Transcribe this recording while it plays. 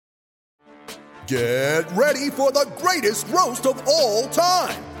Get ready for the greatest roast of all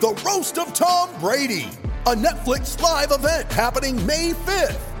time, the Roast of Tom Brady, a Netflix live event happening May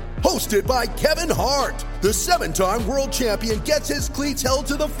 5th. Hosted by Kevin Hart, the 7-time world champion gets his cleats held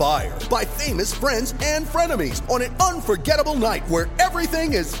to the fire by famous friends and frenemies on an unforgettable night where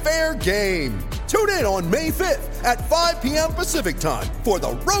everything is fair game. Tune in on May 5th at 5 p.m. Pacific time for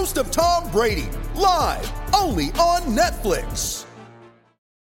the Roast of Tom Brady, live only on Netflix.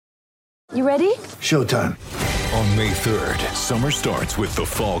 You ready? Showtime. On May 3rd, summer starts with The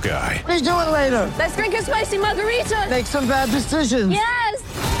Fall Guy. What are you doing later? Let's drink a spicy margarita. Make some bad decisions. Yes.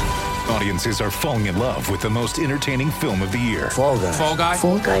 Audiences are falling in love with the most entertaining film of the year. Fall Guy. Fall Guy?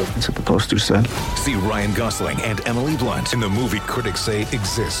 Fall Guy. That's what the poster said. See Ryan Gosling and Emily Blunt in the movie critics say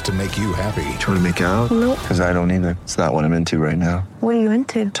exists to make you happy. Trying to make it out? Nope. Because I don't either. It's not what I'm into right now. What are you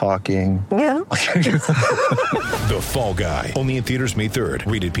into? Talking. Yeah. The Fall Guy. Only in theaters May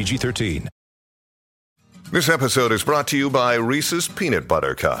 3rd. Rated PG-13. This episode is brought to you by Reese's Peanut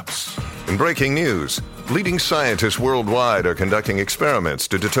Butter Cups. In breaking news, leading scientists worldwide are conducting experiments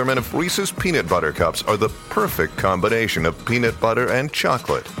to determine if Reese's Peanut Butter Cups are the perfect combination of peanut butter and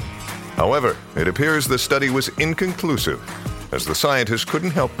chocolate. However, it appears the study was inconclusive, as the scientists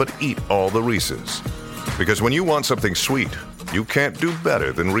couldn't help but eat all the Reese's. Because when you want something sweet, you can't do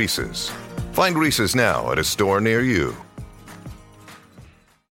better than Reese's. Find Reese's now at a store near you.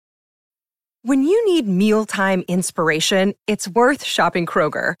 When you need mealtime inspiration, it's worth shopping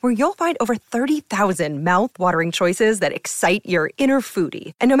Kroger, where you'll find over 30,000 mouth-watering choices that excite your inner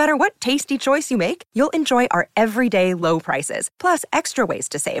foodie. And no matter what tasty choice you make, you'll enjoy our everyday low prices, plus extra ways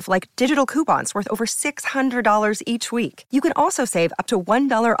to save, like digital coupons worth over $600 each week. You can also save up to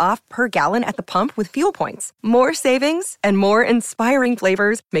 $1 off per gallon at the pump with fuel points. More savings and more inspiring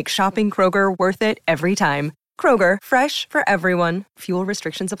flavors make shopping Kroger worth it every time. Kroger, fresh for everyone. Fuel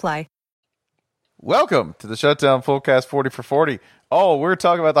restrictions apply. Welcome to the Shutdown Fullcast 40 for 40. Oh, we're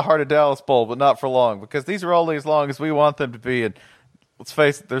talking about the Heart of Dallas Bowl, but not for long, because these are only as long as we want them to be. And let's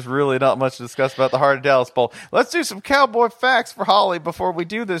face it, there's really not much to discuss about the Heart of Dallas Bowl. Let's do some Cowboy facts for Holly before we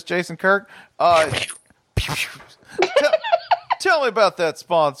do this, Jason Kirk. Tell me about that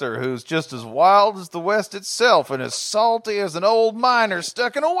sponsor who's just as wild as the West itself and as salty as an old miner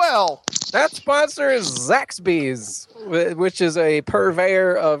stuck in a well. That sponsor is Zaxby's, which is a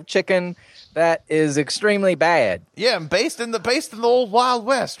purveyor of chicken that is extremely bad. Yeah, and based in the old Wild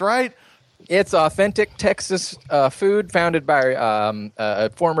West, right? It's authentic Texas food founded by a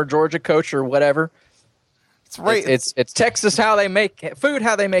former Georgia coach or whatever. It's right. It's Texas how they make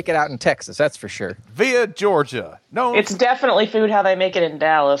it out in Texas. That's for sure. Via Georgia. No, it's definitely food how they make it in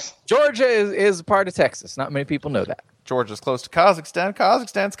Dallas. Georgia is a part of Texas. Not many people know that. Georgia's close to Kazakhstan.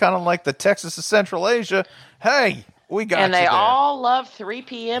 Kazakhstan's kind of like the Texas of Central Asia. Hey, we got and you they there. all love 3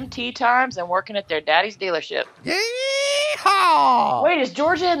 p.m. tea times and working at their daddy's dealership. Yeehaw! Wait, is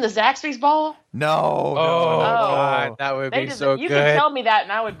Georgia in the Zaxby's Bowl? No. God, that would be so good. You can tell me that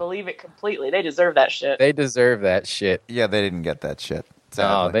and I would believe it completely. They deserve that shit. They deserve that shit. Yeah, they didn't get that shit.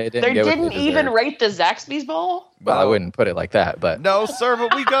 No, they didn't. They didn't even rate the Zaxby's Bowl? Well, I wouldn't put it like that, but no, sir.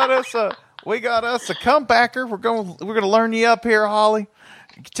 But we got us a comebacker. We're gonna learn you up here, Holly.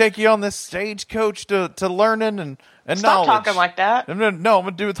 Take you on this stagecoach to learning and Stop knowledge. talking like that. No, I'm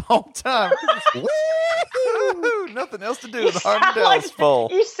gonna do it the whole time. Nothing else to do with the Heart of Dallas Bowl.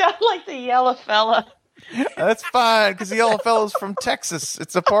 You sound like the yellow fella. That's fine, because the yellow fella's from Texas.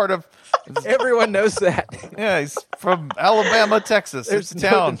 It's a part of. Everyone knows that. Yeah, he's from Alabama, Texas. There's it's a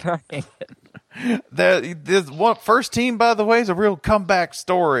town. No denying it. This first team, by the way, is a real comeback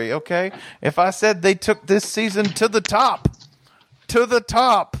story. Okay, if I said they took this season to the top,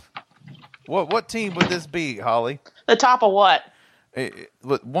 what team would this be, Holly? The top of what?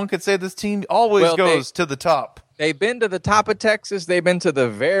 One could say this team always goes to the top. They've been to the top of Texas. They've been to the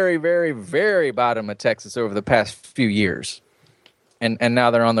very, very, very bottom of Texas over the past few years. And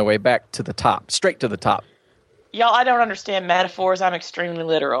now they're on their way back to the top, straight to the top. Y'all, I don't understand metaphors. I'm extremely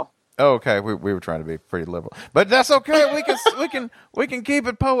literal. Oh, okay, we were trying to be pretty liberal, but that's okay. We can keep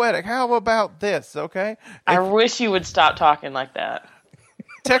it poetic. How about this? Okay, I wish you would stop talking like that.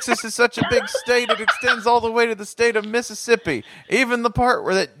 Texas is such a big state; it extends all the way to the state of Mississippi, even the part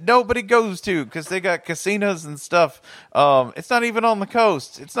where that nobody goes to because they got casinos and stuff. It's not even on the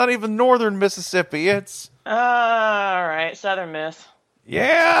coast. It's not even northern Mississippi. It's all right, Southern Miss.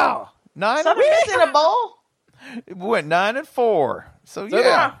 Yeah, 9. Southern Miss in a bowl. It went 9-4. So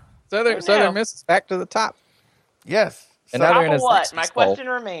yeah. Southern Miss is back to the top. Yes. And top of what? My question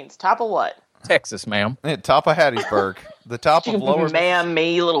remains. Top of what? Texas, ma'am. Top of Hattiesburg. The top of lower. Ma'am,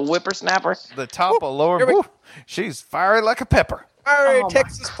 me, little whippersnapper. The top of lower. She's fiery like a pepper. Fiery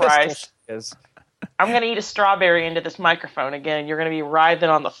Texas Christ. pistol is. I'm going to eat a strawberry into this microphone again. You're going to be writhing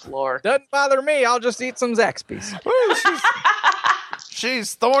on the floor. Doesn't bother me. I'll just eat some Zaxby's.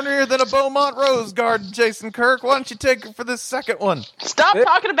 She's thornier than a Beaumont rose garden, Jason Kirk. Why don't you take her for this second one? Stop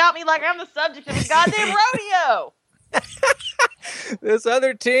talking about me like I'm the subject of a goddamn rodeo. This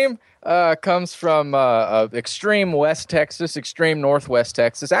other team comes from extreme West Texas, extreme Northwest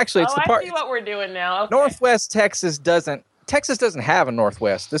Texas. Actually, it's the part. I see what we're doing now. Okay. Northwest Texas doesn't have a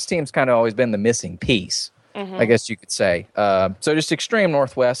Northwest. This team's kind of always been the missing piece, I guess you could say. So just extreme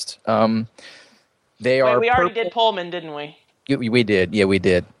Northwest. We already did Pullman, didn't we? We did. Yeah, we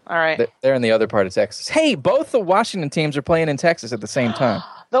did. All right. They're in the other part of Texas. Hey, both the Washington teams are playing in Texas at the same time.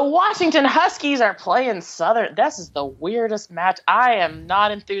 The Washington Huskies are playing Southern. This is the weirdest match. I am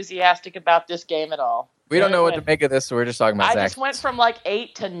not enthusiastic about this game at all. We don't know what to make of this, so we're just talking about I just went from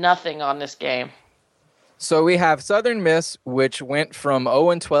 8-0 on this game. So we have Southern Miss, which went from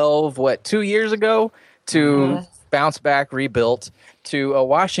 0-12, 2 years ago, to bounce back, rebuilt, to a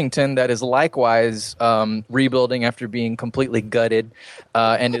Washington that is likewise rebuilding after being completely gutted,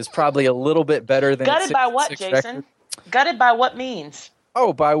 and is probably a little bit better than gutted by what, Jason? Record. Gutted by what means?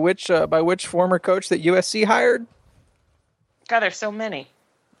 Oh, by which former coach that USC hired? God, there's so many.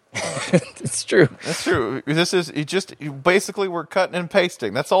 It's true. That's true. Basically we're cutting and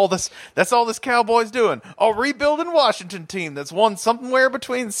pasting. That's all this Cowboys doing. A rebuilding Washington team that's won somewhere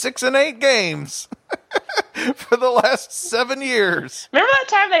between 6 and 8 games for the last 7 years. Remember that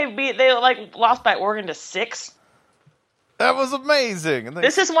time they lost by Oregon to 6? That was amazing.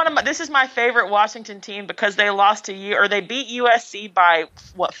 This is my favorite Washington team because they they beat USC by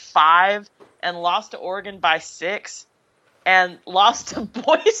 5 and lost to Oregon by 6. And lost to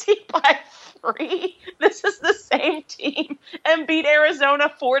Boise by 3. This is the same team and beat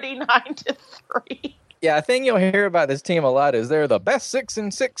Arizona 49-3. Yeah, a thing you'll hear about this team a lot is they're the best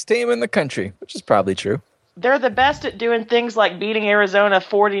 6-6 team in the country, which is probably true. They're the best at doing things like beating Arizona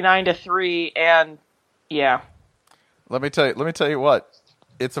 49-3, and yeah. Let me tell you what.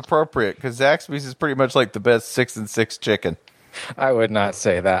 It's appropriate because Zaxby's is pretty much like the best 6-6 chicken. I would not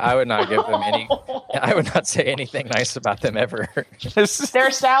say that. I would not give them any. I would not say anything nice about them ever.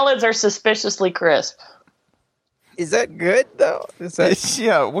 Their salads are suspiciously crisp. Is that good though?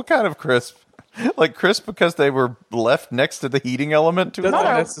 Yeah. What kind of crisp? Like crisp because they were left next to the heating element to it?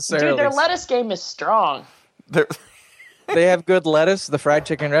 Not necessarily. Dude, their lettuce game is strong. They have good lettuce. The fried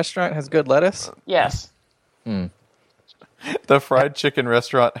chicken restaurant has good lettuce. Yes. The fried chicken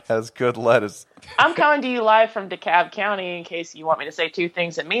restaurant has good lettuce. I'm coming to you live from DeKalb County in case you want me to say two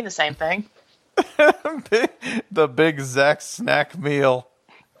things that mean the same thing. The big Zach snack meal.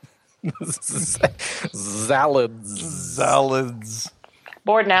 Salads.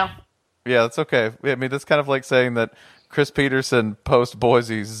 Bored now. Yeah, that's okay. I mean, that's kind of like saying that Chris Peterson post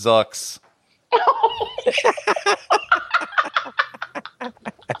Boise zucks.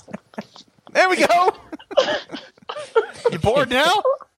 There we go. You bored now?